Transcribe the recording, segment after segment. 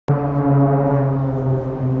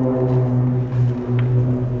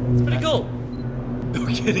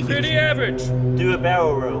Pretty average. Do a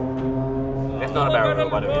barrel roll. That's not a barrel roll,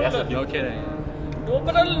 by the way. That's a no kidding.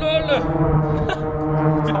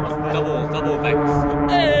 double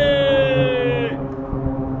backs. Hey!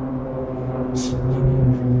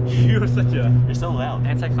 You're such a You're so loud.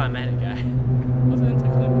 anticlimactic guy. What's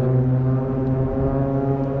anticlimactic?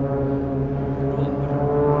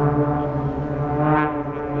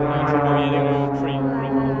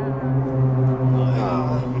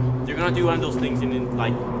 You're gonna do one of those things and then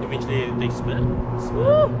like eventually they split.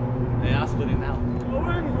 They are splitting now.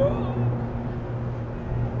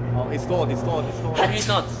 Oh, he's stalled. He's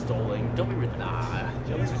not stalling. Don't be rude. Nah.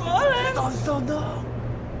 He's Stall, no.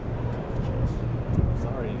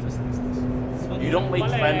 Sorry, just. You don't make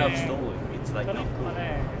fun of stalling. It's like not cool.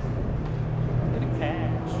 Getting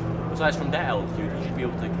cash. Besides from that altitude, you should be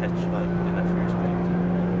able to catch like in that first place.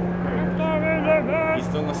 He's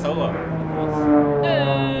doing a solo.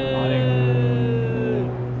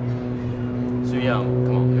 So yeah,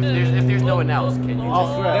 come on. If there's no one else, can you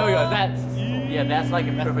just? There we go. That's like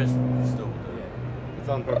a purpose stall. It's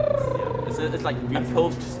on purpose. Yeah. It's like a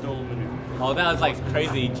post stall maneuver. Oh, that was like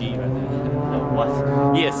crazy G right there. What?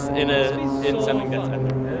 Yes, in so something that's fun.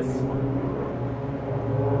 under.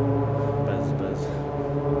 Buzz.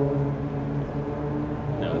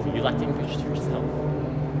 No, you like taking pictures to yourself.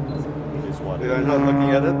 Is what? We are not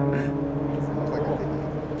looking at it.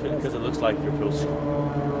 Because it looks like you're posting.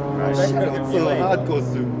 Right. It's so hardcore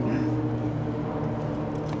zoom.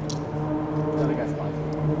 The guy's fine.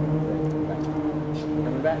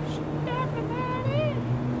 Coming back.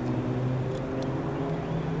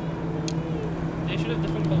 They should have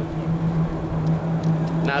different colors.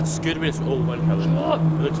 Nah, it's good when it's all one color.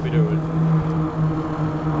 It looks better with.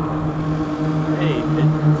 Hey,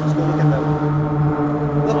 Let's go look at that one.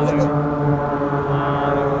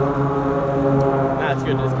 Nah, it's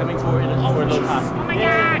good. It's coming forward for a little pass. Oh my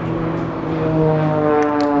god!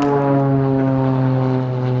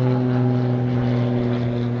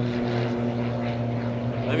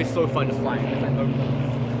 That'd be so fun to fly.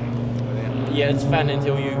 Yeah, it's fun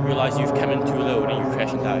until you realize you've come in too low and you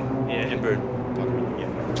crash and die. Yeah. And burn.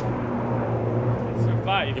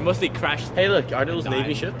 Survive. You mostly crashed. Hey, look, are those Died.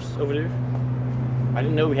 Navy ships over there? I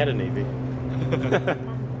didn't know we had a Navy.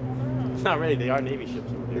 Not really, they are Navy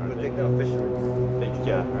ships over there. But aren't they they? got fishermen.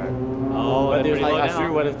 Yeah. Oh, But they're there's pretty like, low I'm now.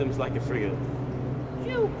 sure one of them's like a frigate.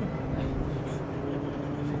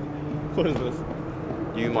 What is this?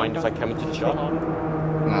 Do you mind if I come into the shop?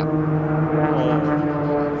 Nah.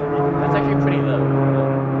 That's actually pretty low.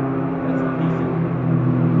 That's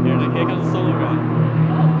decent. Here comes the solo guy.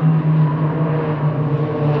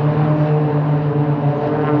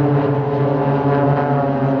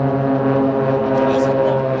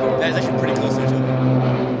 That's actually pretty close to each other.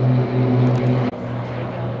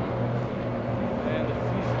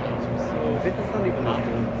 It's not even that.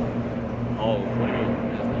 Oh, what do you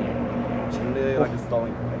mean? They're like a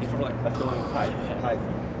stalling. It's for like A stalling height.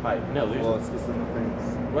 Hi. No, there's. Well, specific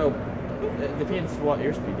things. Well, it depends what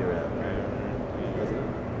airspeed they're at.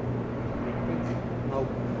 How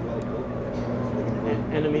well built.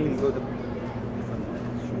 And I mean, You can go to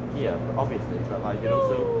yeah, obviously, but like, you know,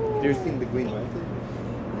 so You've seen the green, right?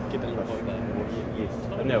 Get that like that. yes,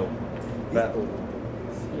 no, but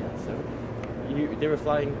yeah, so they were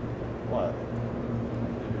flying what?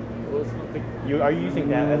 Well, it's not big. Are you using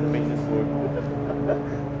that as a basis for?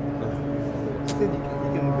 You said you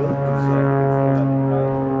can build them so right?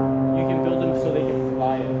 You can build them so they can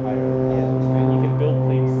fly at higher. Yeah, and you can build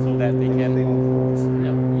planes so that they can. They won't force.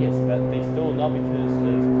 No, yes, but they still not because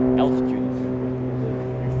of altitude.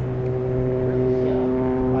 Yeah,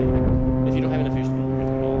 like if you don't have enough airspeed, you're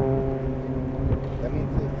gonna be. That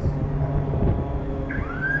means it's.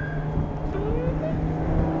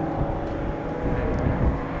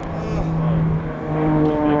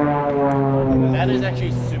 That is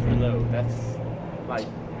actually super low. That's like.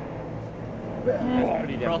 That's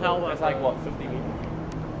pretty Bro, damn how low. low? That's like what, 50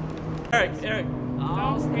 meters? Eric.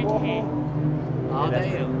 Oh, pretty. Oh, that's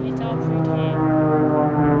damn. It's all pretty.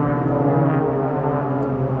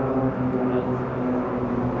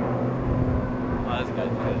 Oh, that's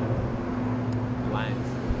good. Lines.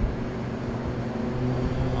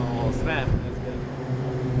 Oh, snap. That's good.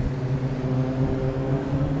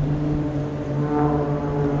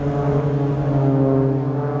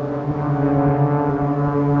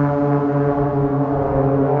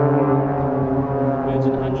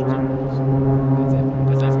 Imagine hundreds of rules. That's it.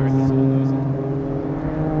 That's American soul music.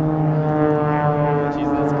 Jeez,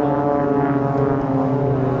 that's cool.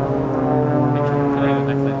 Can I go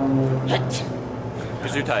back there?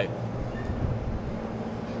 Because you're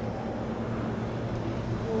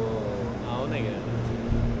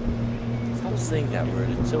saying that word.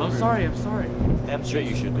 It's so I'm rude. sorry, I'm sorry. Damn straight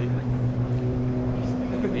you should be. It's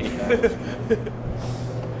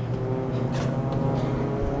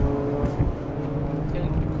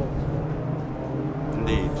getting pretty cold.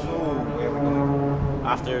 Indeed. So, where are we going?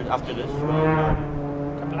 After this,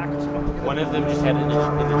 The black spot. one of them just had in the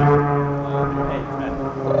gym. Hey, it's bad.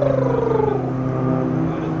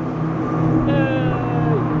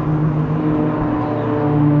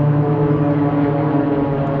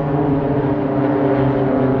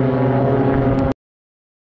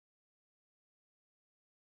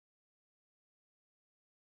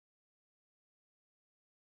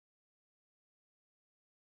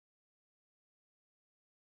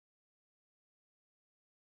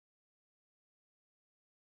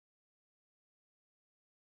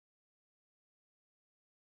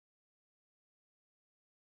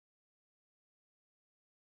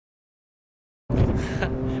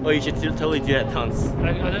 Oh, you should totally do that dance.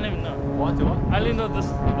 I don't even know. What? I only know this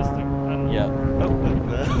thing. And Yeah.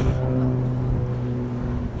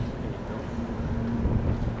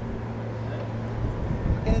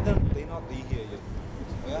 They're not here yet.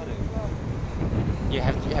 Where are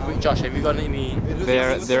they? Josh, have you got any?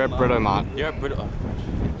 They're a Britomart. You're a Brit.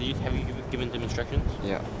 Have you given them instructions?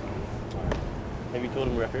 Yeah. Have you told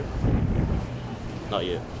them record? Not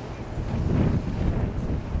yet.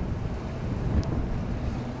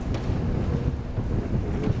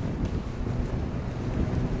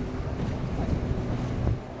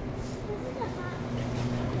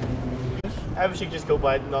 I should just go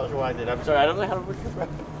by. Not sure why I did. I'm sorry. I don't know how to work it.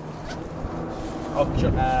 Oh,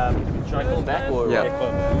 should I call back or? Yeah.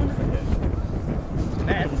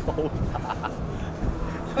 Man.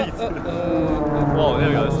 Whoa, there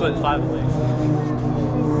we go. It's split 5 lanes.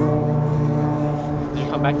 Did you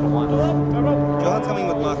come back for one? John's coming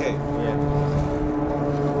with Mark A. Yeah.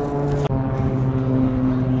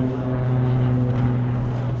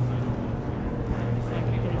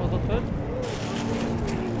 Was the third?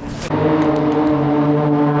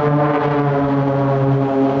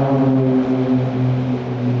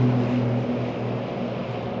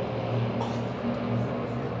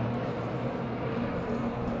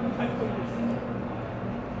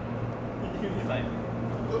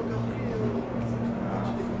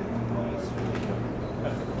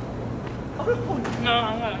 No,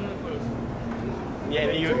 I'm not put it.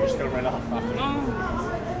 Yeah, you're just gonna run off after. No,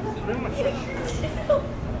 it's very much.